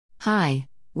Hi,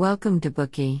 welcome to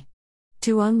Bookie.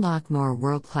 To unlock more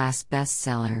world-class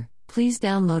bestseller, please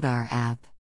download our app.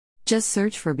 Just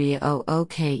search for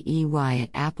BOOKEY at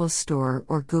Apple Store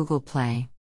or Google Play.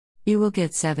 You will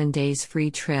get 7 days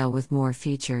free trial with more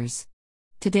features.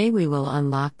 Today we will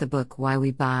unlock the book Why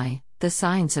We Buy, The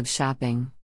Science of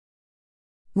Shopping.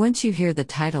 Once you hear the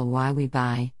title Why We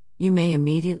Buy, you may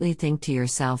immediately think to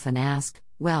yourself and ask,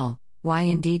 well, why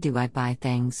indeed do I buy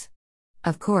things?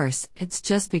 Of course, it's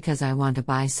just because I want to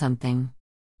buy something.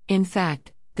 In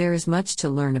fact, there is much to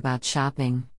learn about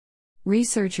shopping.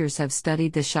 Researchers have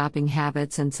studied the shopping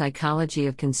habits and psychology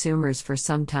of consumers for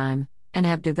some time, and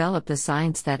have developed a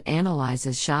science that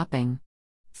analyzes shopping.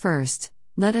 First,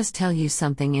 let us tell you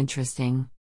something interesting.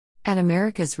 At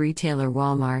America's retailer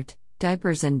Walmart,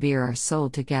 diapers and beer are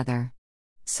sold together.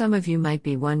 Some of you might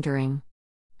be wondering,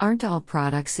 aren't all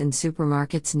products in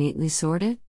supermarkets neatly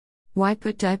sorted? Why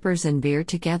put diapers and beer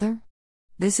together?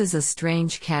 This is a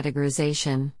strange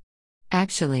categorization.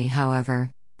 Actually,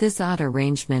 however, this odd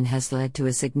arrangement has led to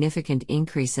a significant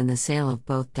increase in the sale of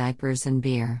both diapers and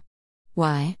beer.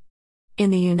 Why?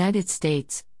 In the United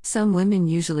States, some women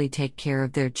usually take care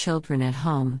of their children at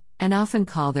home, and often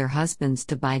call their husbands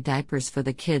to buy diapers for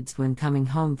the kids when coming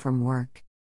home from work.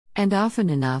 And often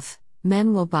enough,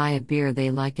 men will buy a beer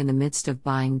they like in the midst of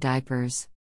buying diapers.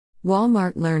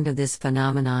 Walmart learned of this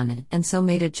phenomenon and so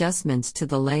made adjustments to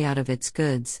the layout of its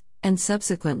goods, and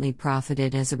subsequently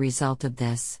profited as a result of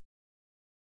this.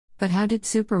 But how did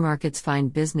supermarkets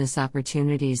find business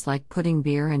opportunities like putting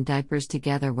beer and diapers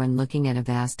together when looking at a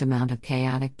vast amount of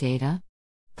chaotic data?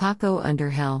 Paco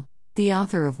Underhill, the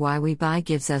author of Why We Buy,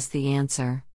 gives us the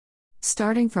answer.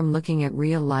 Starting from looking at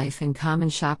real life and common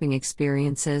shopping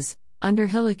experiences,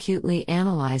 Underhill acutely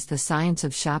analyzed the science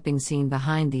of shopping seen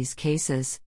behind these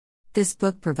cases. This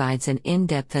book provides an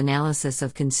in-depth analysis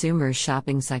of consumers'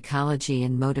 shopping psychology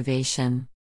and motivation.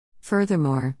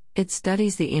 Furthermore, it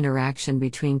studies the interaction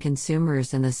between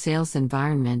consumers and the sales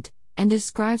environment, and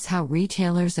describes how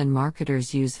retailers and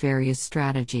marketers use various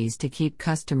strategies to keep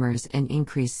customers and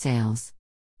increase sales.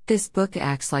 This book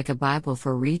acts like a Bible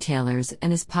for retailers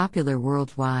and is popular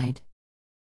worldwide.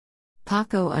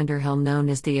 Paco Underhill, known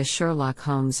as the Sherlock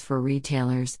Holmes for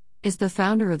retailers, is the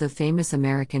founder of the famous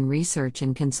American research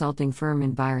and consulting firm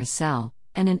Underhill,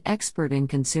 and an expert in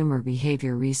consumer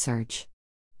behavior research.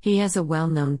 He has a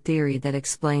well-known theory that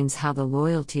explains how the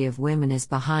loyalty of women is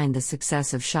behind the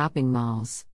success of shopping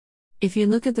malls. If you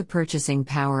look at the purchasing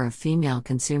power of female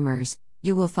consumers,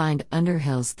 you will find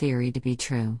Underhill's theory to be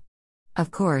true. Of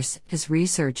course, his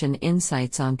research and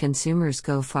insights on consumers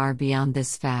go far beyond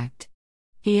this fact.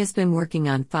 He has been working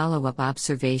on follow-up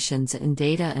observations and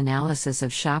data analysis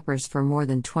of shoppers for more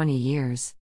than 20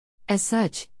 years. As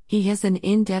such, he has an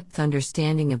in-depth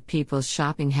understanding of people's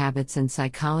shopping habits and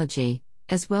psychology,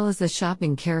 as well as the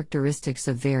shopping characteristics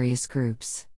of various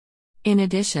groups. In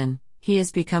addition, he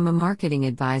has become a marketing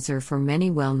advisor for many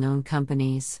well-known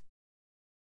companies.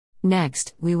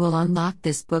 Next, we will unlock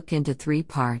this book into 3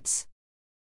 parts.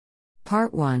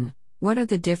 Part 1. What are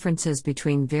the differences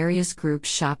between various groups'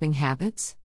 shopping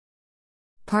habits?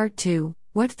 Part 2.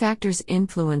 What factors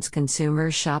influence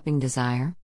consumers' shopping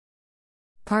desire?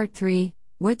 Part 3.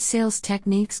 What sales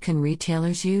techniques can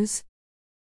retailers use?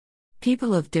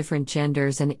 People of different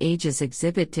genders and ages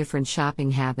exhibit different shopping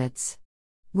habits.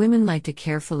 Women like to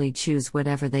carefully choose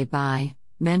whatever they buy,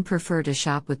 men prefer to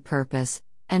shop with purpose,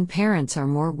 and parents are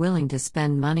more willing to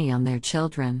spend money on their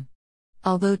children.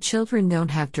 Although children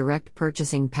don't have direct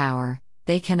purchasing power,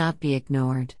 they cannot be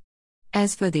ignored.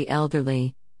 As for the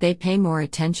elderly, they pay more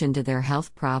attention to their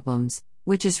health problems,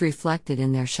 which is reflected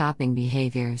in their shopping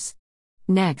behaviors.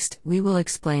 Next, we will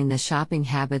explain the shopping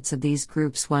habits of these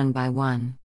groups one by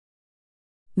one.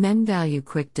 Men value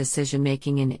quick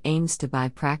decision-making and aims to buy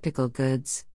practical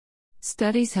goods.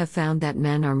 Studies have found that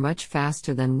men are much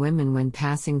faster than women when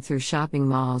passing through shopping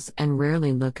malls and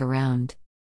rarely look around.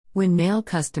 When male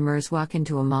customers walk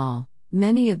into a mall,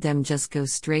 many of them just go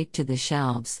straight to the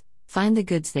shelves, find the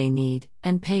goods they need,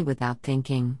 and pay without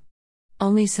thinking.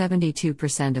 Only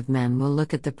 72% of men will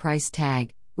look at the price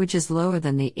tag, which is lower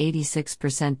than the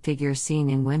 86% figure seen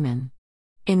in women.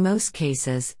 In most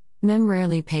cases, men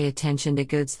rarely pay attention to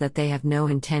goods that they have no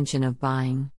intention of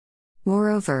buying.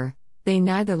 Moreover, they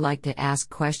neither like to ask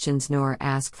questions nor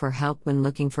ask for help when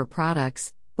looking for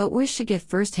products, but wish to get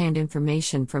first-hand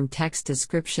information from text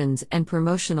descriptions and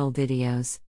promotional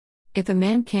videos. If a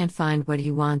man can't find what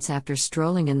he wants after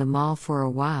strolling in the mall for a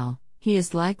while, he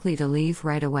is likely to leave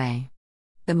right away.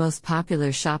 The most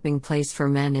popular shopping place for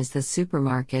men is the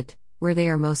supermarket, where they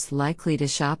are most likely to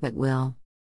shop at will.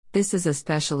 This is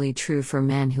especially true for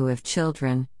men who have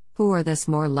children, who are thus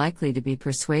more likely to be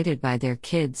persuaded by their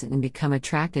kids and become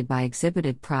attracted by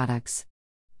exhibited products.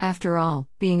 After all,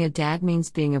 being a dad means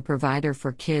being a provider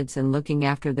for kids and looking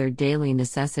after their daily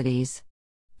necessities.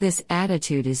 This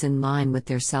attitude is in line with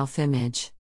their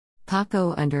self-image.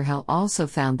 Paco Underhill also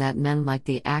found that men like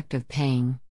the act of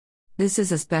paying. This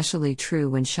is especially true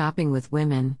when shopping with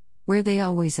women, where they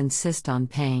always insist on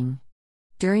paying.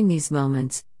 During these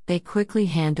moments, they quickly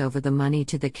hand over the money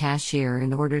to the cashier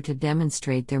in order to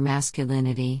demonstrate their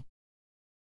masculinity.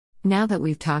 Now that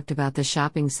we've talked about the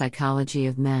shopping psychology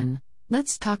of men,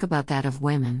 let's talk about that of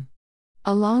women.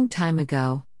 A long time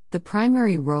ago, the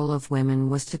primary role of women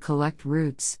was to collect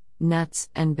roots, nuts,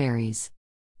 and berries.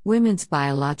 Women's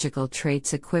biological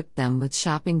traits equipped them with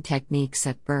shopping techniques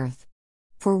at birth.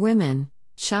 For women,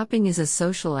 shopping is a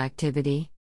social activity.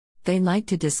 They like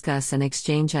to discuss and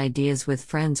exchange ideas with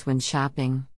friends when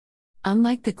shopping.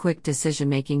 Unlike the quick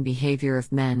decision-making behavior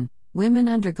of men, women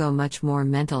undergo much more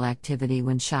mental activity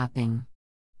when shopping.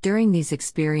 During these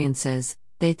experiences,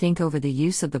 they think over the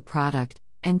use of the product,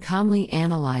 and calmly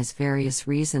analyze various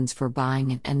reasons for buying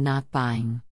it and not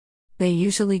buying. They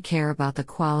usually care about the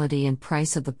quality and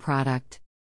price of the product.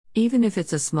 Even if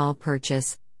it's a small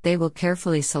purchase, they will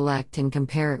carefully select and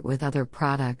compare it with other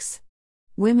products.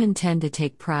 Women tend to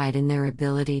take pride in their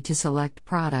ability to select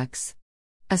products.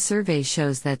 A survey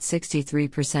shows that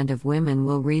 63% of women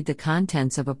will read the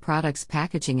contents of a product's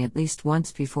packaging at least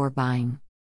once before buying.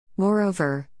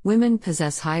 Moreover, women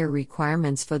possess higher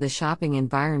requirements for the shopping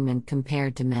environment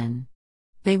compared to men.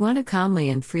 They want to calmly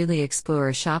and freely explore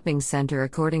a shopping center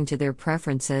according to their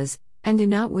preferences, and do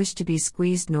not wish to be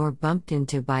squeezed nor bumped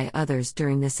into by others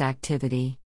during this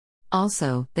activity.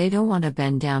 Also, they don't want to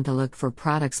bend down to look for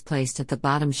products placed at the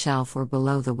bottom shelf or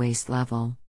below the waist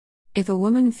level. If a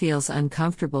woman feels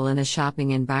uncomfortable in a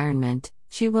shopping environment,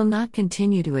 she will not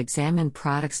continue to examine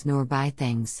products nor buy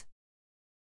things.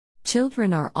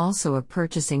 Children are also a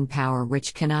purchasing power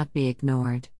which cannot be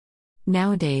ignored.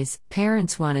 Nowadays,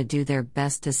 parents want to do their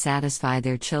best to satisfy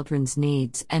their children's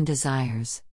needs and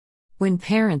desires. When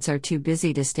parents are too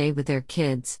busy to stay with their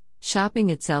kids, shopping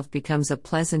itself becomes a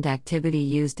pleasant activity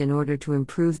used in order to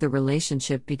improve the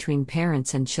relationship between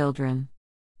parents and children.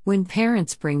 When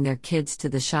parents bring their kids to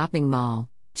the shopping mall,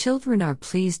 children are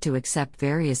pleased to accept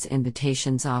various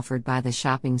invitations offered by the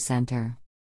shopping center.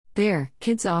 There,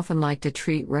 kids often like to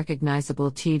treat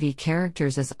recognizable TV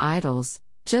characters as idols,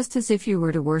 just as if you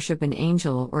were to worship an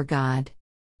angel or god.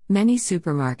 Many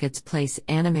supermarkets place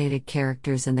animated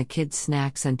characters in the kids'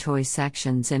 snacks and toy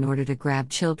sections in order to grab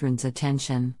children's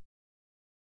attention.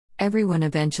 Everyone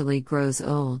eventually grows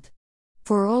old.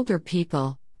 For older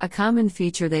people, a common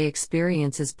feature they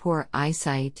experience is poor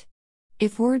eyesight.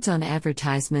 If words on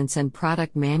advertisements and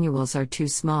product manuals are too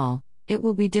small, it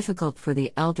will be difficult for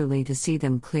the elderly to see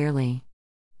them clearly.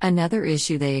 Another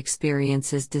issue they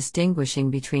experience is distinguishing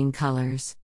between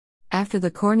colors. After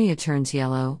the cornea turns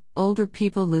yellow, older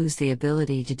people lose the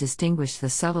ability to distinguish the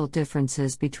subtle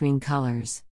differences between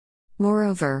colors.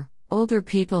 Moreover, older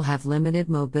people have limited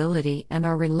mobility and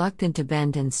are reluctant to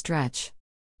bend and stretch.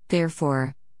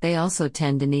 Therefore, they also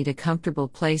tend to need a comfortable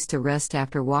place to rest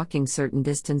after walking certain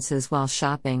distances while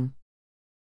shopping.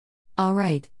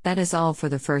 Alright, that is all for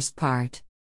the first part.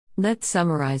 Let's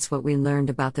summarize what we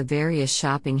learned about the various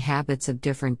shopping habits of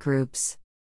different groups.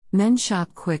 Men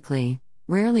shop quickly,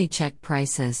 rarely check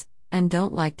prices, and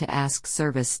don't like to ask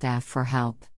service staff for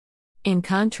help. In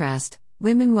contrast,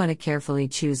 women want to carefully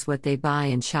choose what they buy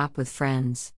and shop with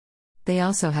friends. They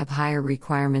also have higher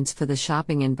requirements for the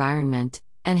shopping environment,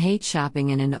 and hate shopping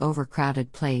in an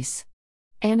overcrowded place.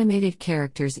 Animated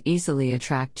characters easily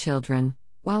attract children,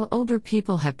 while older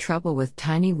people have trouble with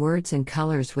tiny words and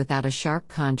colors without a sharp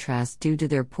contrast due to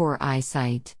their poor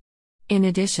eyesight. In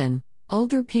addition,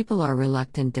 older people are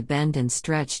reluctant to bend and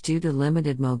stretch due to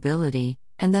limited mobility,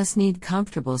 and thus need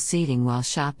comfortable seating while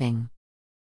shopping.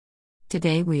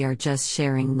 Today we are just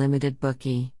sharing limited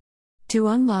bookie. To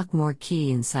unlock more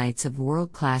key insights of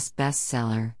world-class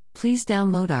bestseller, please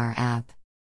download our app.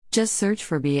 Just search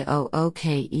for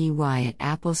BOOKEY at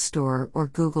Apple Store or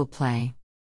Google Play.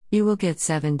 You will get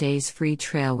 7 days free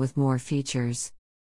trial with more features.